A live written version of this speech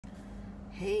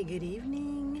Hey, good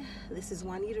evening. This is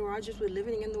Juanita Rogers with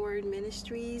Living in the Word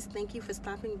Ministries. Thank you for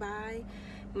stopping by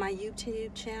my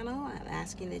YouTube channel. I'm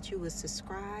asking that you would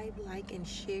subscribe, like, and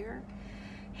share.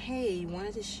 Hey,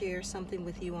 wanted to share something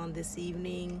with you on this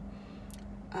evening.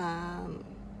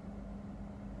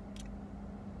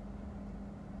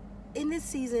 In this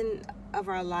season of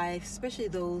our life, especially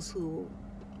those who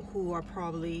are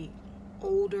probably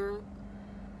older,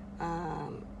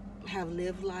 have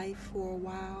lived life for a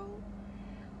while,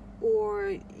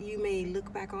 or you may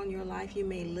look back on your life, you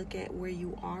may look at where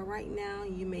you are right now,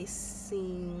 you may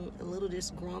seem a little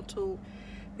disgruntled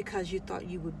because you thought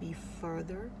you would be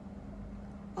further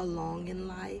along in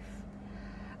life,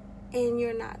 and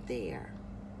you're not there.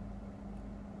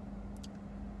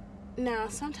 Now,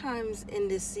 sometimes in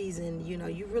this season,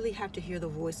 you really have to hear the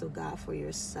voice of God for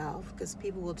yourself, because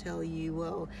people will tell you,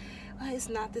 well, it's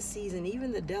not the season.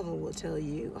 Even the devil will tell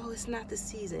you, oh, it's not the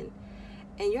season.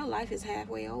 And your life is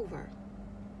halfway over.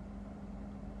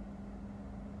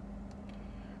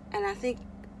 And I think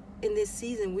in this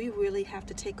season, we really have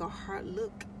to take a hard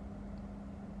look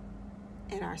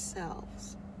at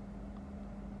ourselves.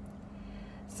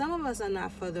 Some of us are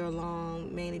not further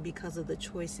along mainly because of the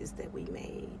choices that we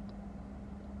made.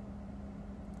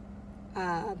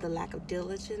 The lack of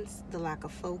diligence, the lack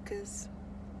of focus.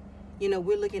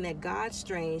 We're looking at God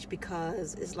strange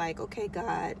because it's like, okay,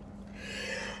 God,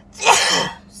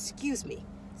 excuse me,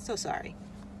 so sorry.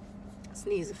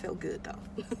 Sneeze, it felt good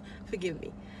though. Forgive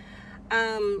me.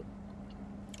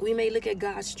 We may look at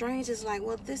God strange. It's like,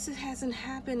 well, hasn't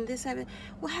happened. This haven't.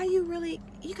 Well,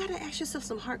 you got to ask yourself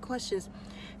some hard questions.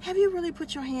 Have you really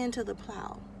put your hand to the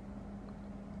plow?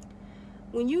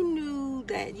 When you knew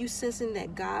that you sensing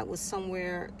that God was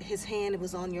somewhere, his hand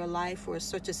was on your life for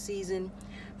such a season,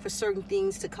 for certain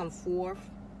things to come forth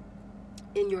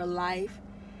in your life,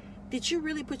 did you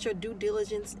really put your due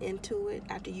diligence into it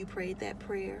after you prayed that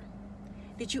prayer?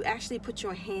 Did you actually put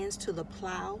your hands to the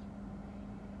plow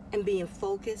and being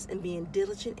focused and being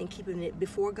diligent and keeping it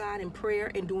before God in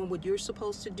prayer and doing what you're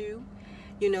supposed to do?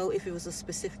 If it was a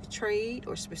specific trade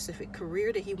or specific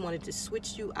career that he wanted to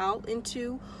switch you out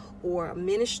into, or a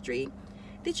ministry,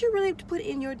 did you really put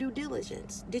in your due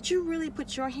diligence? Did you really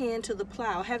put your hand to the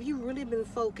plow? Have you really been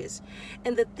focused?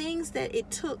 And the things that it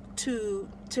took to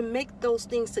make those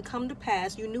things to come to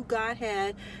pass, you knew God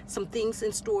had some things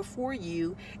in store for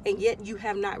you, and yet you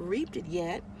have not reaped it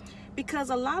yet. Because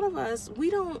a lot of us,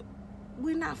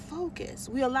 we're not focused.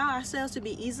 We allow ourselves to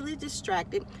be easily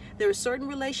distracted. There are certain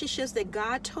relationships that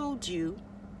God told you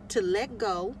to let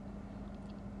go.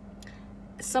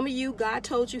 Some of you, God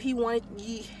told you he wanted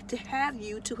to have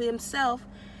you to himself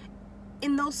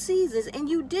in those seasons, and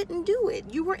you didn't do it.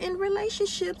 You were in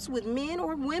relationships with men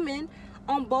or women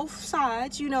on both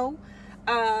sides,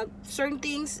 certain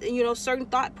things, certain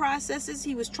thought processes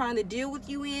he was trying to deal with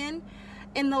you in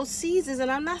those seasons.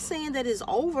 And I'm not saying that it's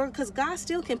over, because God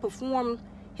still can perform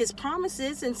his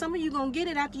promises, and some of you going to get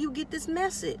it after you get this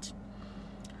message.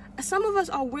 Some of us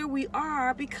are where we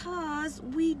are because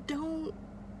we don't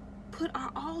put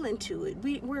our all into it.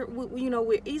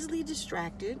 We're easily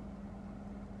distracted,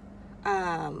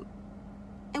 and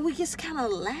we just kind of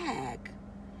lag.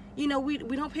 We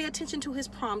don't pay attention to his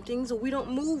promptings, or we don't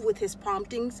move with his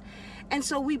promptings, and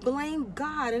so we blame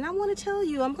God. And I want to tell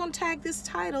you, I'm going to tag this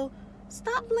title: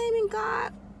 stop blaming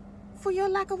God for your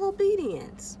lack of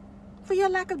obedience, for your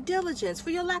lack of diligence, for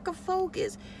your lack of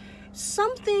focus.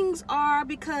 Some things are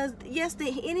because, yes,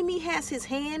 the enemy has his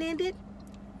hand in it,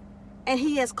 and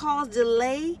he has caused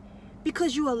delay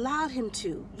because you allowed him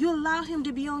to. You allowed him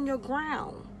to be on your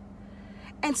ground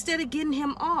instead of getting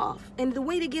him off. And the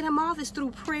way to get him off is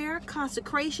through prayer,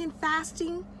 consecration,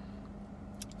 fasting,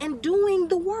 and doing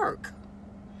the work.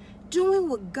 Doing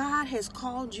what God has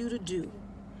called you to do.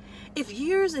 If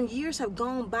years and years have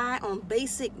gone by on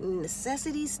basic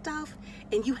necessity stuff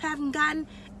and you haven't gotten,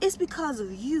 it's because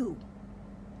of you.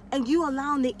 And you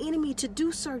allowing the enemy to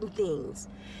do certain things.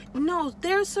 No,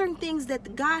 there are certain things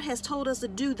that God has told us to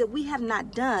do that we have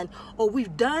not done, or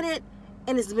we've done it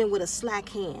and it's been with a slack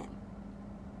hand.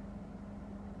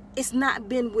 It's not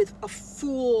been with a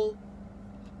full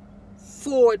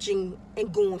forging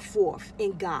and going forth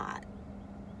in God.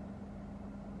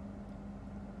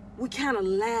 We're kind of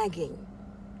lagging.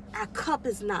 Our cup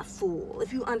is not full,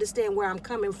 if you understand where I'm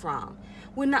coming from.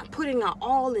 We're not putting our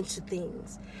all into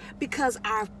things because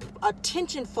our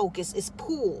attention focus is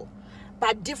pulled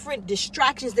by different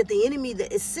distractions that the enemy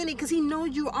that is sending, because he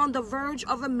knows you're on the verge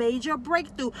of a major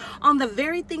breakthrough on the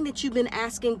very thing that you've been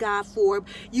asking God for.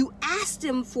 You asked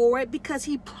him for it because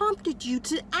he prompted you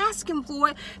to ask him for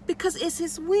it, because it's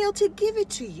his will to give it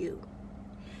to you.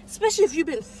 Especially if you've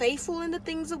been faithful in the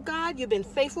things of God, you've been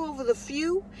faithful over the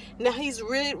few. Now he's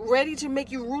ready to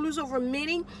make you rulers over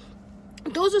many.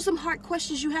 Those are some hard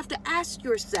questions you have to ask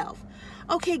yourself.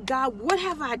 Okay, God, what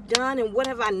have I done and what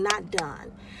have I not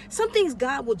done? Some things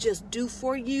God will just do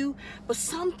for you, but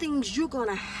some things you're going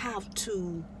to have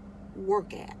to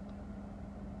work at.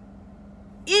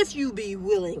 If you be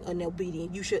willing and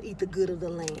obedient, you shall eat the good of the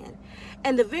land.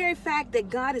 And the very fact that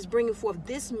God is bringing forth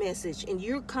this message and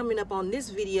you're coming up on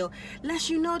this video lets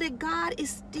you know that God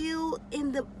is still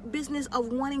in the business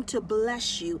of wanting to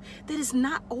bless you, that it's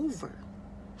not over.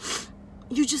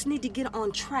 You just need to get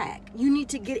on track. You need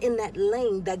to get in that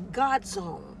lane, that God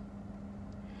zone.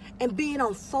 And being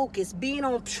on focus, being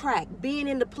on track, being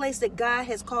in the place that God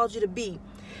has called you to be.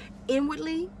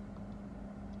 Inwardly,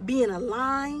 being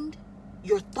aligned,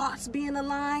 your thoughts being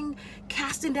aligned,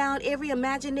 casting down every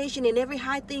imagination and every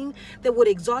high thing that would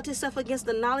exalt itself against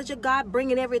the knowledge of God,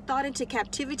 bringing every thought into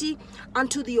captivity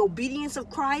unto the obedience of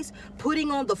Christ,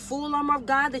 putting on the full armor of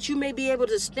God that you may be able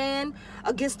to stand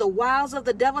against the wiles of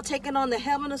the devil, taking on the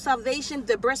helmet of salvation,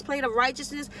 the breastplate of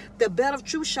righteousness, the belt of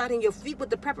truth, shod in your feet with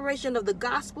the preparation of the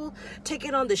gospel,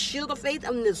 taking on the shield of faith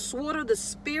and the sword of the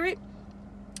Spirit,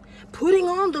 putting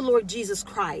on the Lord Jesus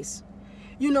Christ.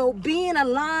 You know, being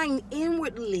aligned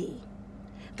inwardly,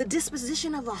 the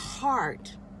disposition of the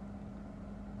heart,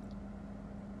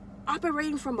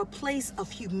 operating from a place of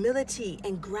humility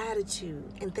and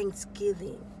gratitude and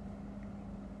thanksgiving.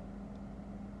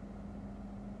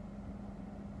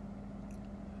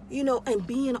 You know, and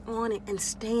being on it and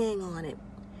staying on it.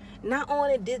 Not on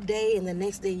it this day and the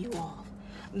next day you off.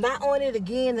 Not on it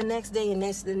again the next day and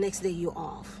the next day you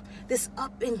off. This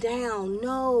up and down,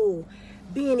 no.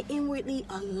 Being inwardly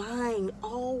aligned,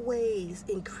 always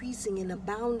increasing and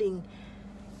abounding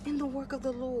in the work of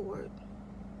the Lord.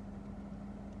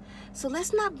 So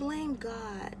let's not blame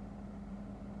God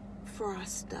for our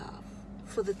stuff,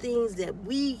 for the things that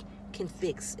we can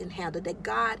fix and handle, that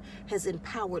God has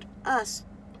empowered us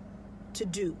to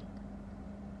do,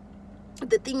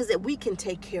 the things that we can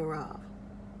take care of,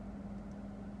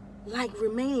 like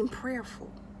remaining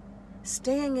prayerful,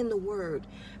 staying in the Word,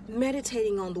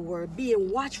 meditating on the Word,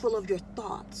 being watchful of your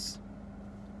thoughts,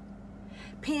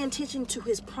 paying attention to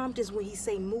His promptings when He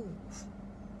say move.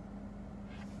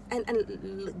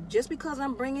 And just because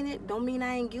I'm bringing it, don't mean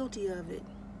I ain't guilty of it.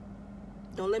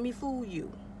 Don't let me fool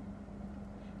you.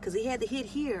 Because He had to hit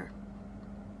here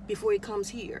before He comes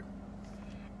here.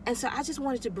 And so I just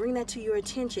wanted to bring that to your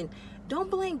attention.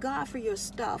 Don't blame God for your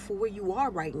stuff, for where you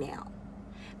are right now.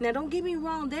 Now, don't get me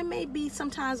wrong. There may be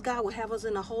sometimes God will have us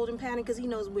in a holding pattern because He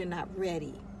knows we're not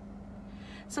ready.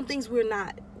 Some things we're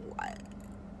not.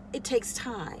 It takes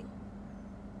time.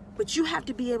 But you have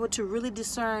to be able to really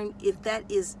discern if that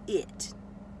is it.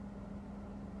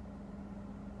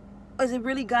 Or is it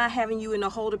really God having you in a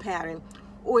holding pattern?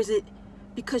 Or is it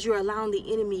because you're allowing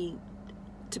the enemy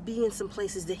to be in some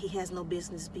places that he has no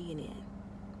business being in?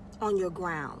 On your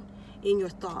ground, in your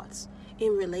thoughts,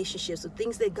 in relationships, the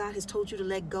things that God has told you to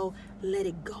let go, let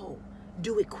it go.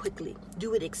 Do it quickly.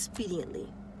 Do it expediently.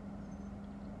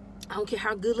 I don't care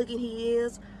how good looking he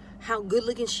is, how good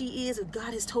looking she is. If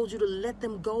God has told you to let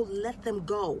them go, let them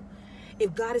go.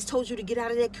 If God has told you to get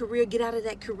out of that career, get out of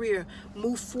that career.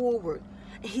 Move forward.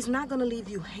 And He's not going to leave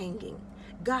you hanging.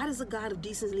 God is a God of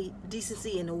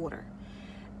decency and order.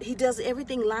 He does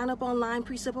everything line up on line,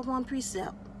 precept upon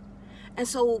precept. And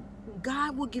so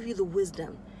God will give you the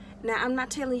wisdom. Now, I'm not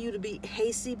telling you to be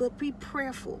hasty, but be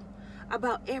prayerful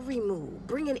about every move.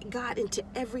 Bringing God into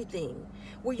everything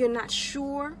where you're not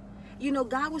sure. You know,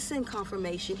 God will send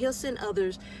confirmation. He'll send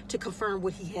others to confirm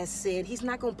what He has said. He's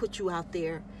not going to put you out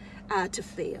there to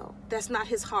fail. That's not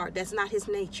His heart. That's not His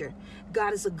nature.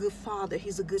 God is a good Father.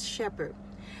 He's a good shepherd.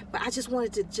 But I just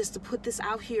wanted to put this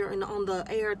out here and on the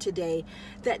air today,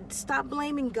 that stop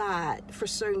blaming God for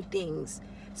certain things.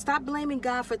 Stop blaming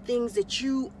God for things that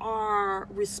you are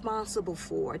responsible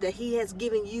for, that He has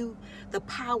given you the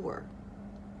power.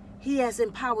 He has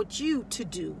empowered you to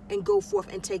do and go forth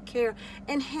and take care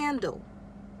and handle.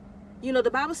 You know,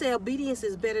 the Bible says obedience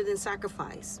is better than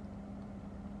sacrifice.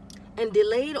 And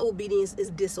delayed obedience is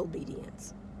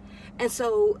disobedience. And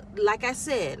so, like I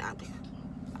said,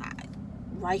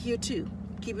 right here too,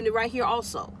 keeping it right here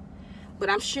also. But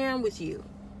I'm sharing with you,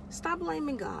 stop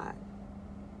blaming God.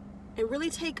 And really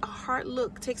take a hard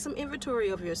look. Take some inventory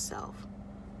of yourself.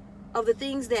 Of the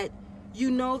things that you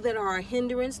know that are a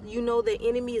hindrance. You know the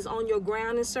enemy is on your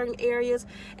ground in certain areas.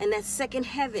 And that second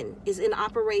heaven is in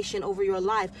operation over your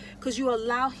life. Because you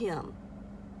allow him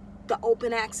the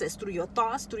open access through your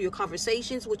thoughts, through your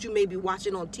conversations, what you may be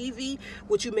watching on TV,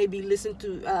 what you may be listening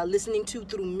to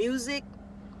through music.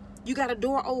 You got a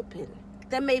door open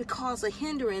that may cause a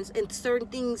hindrance and certain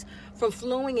things from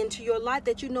flowing into your life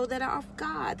that you know that are of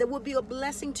God, that will be a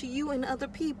blessing to you and other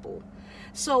people.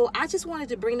 So I just wanted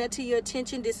to bring that to your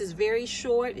attention. This is very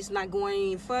short. It's not going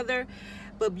any further.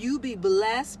 But you be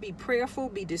blessed, be prayerful,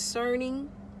 be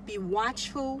discerning, be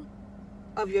watchful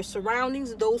of your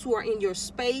surroundings, those who are in your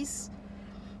space.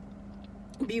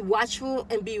 Be watchful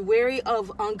and be wary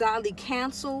of ungodly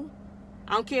counsel.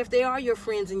 I don't care if they are your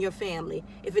friends and your family.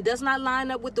 If it does not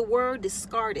line up with the word,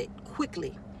 discard it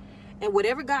quickly. And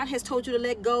whatever God has told you to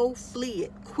let go, flee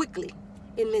it quickly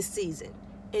in this season.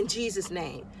 In Jesus'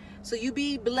 name. So you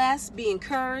be blessed, be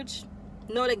encouraged.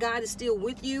 Know that God is still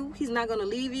with you. He's not going to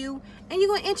leave you. And you're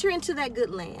going to enter into that good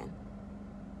land.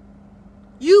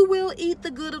 You will eat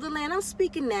the good of the land. I'm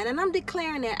speaking that and I'm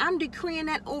declaring that. I'm decreeing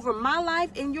that over my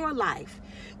life and your life.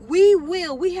 We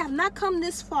will. We have not come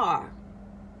this far.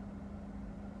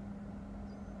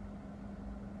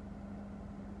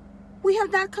 We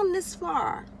have not come this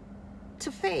far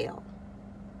to fail,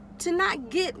 to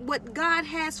not get what God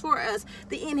has for us,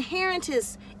 the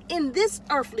inheritance in this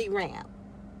earthly realm,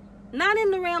 not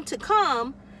in the realm to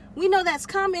come. We know that's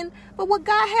coming, but what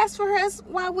God has for us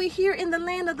while we're here in the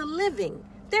land of the living,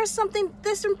 there's some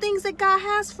things that God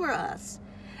has for us.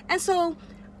 And so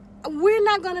we're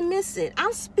not going to miss it.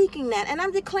 I'm speaking that and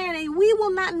I'm declaring that we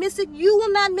will not miss it. You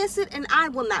will not miss it. And I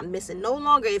will not miss it no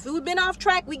longer. If we've been off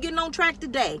track, we're getting on track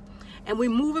today. And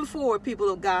we're moving forward, people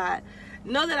of God.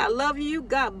 Know that I love you.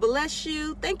 God bless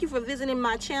you. Thank you for visiting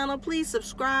my channel. Please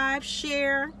subscribe,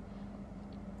 share,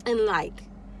 and like.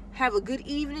 Have a good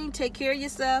evening. Take care of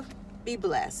yourself. Be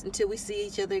blessed until we see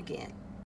each other again.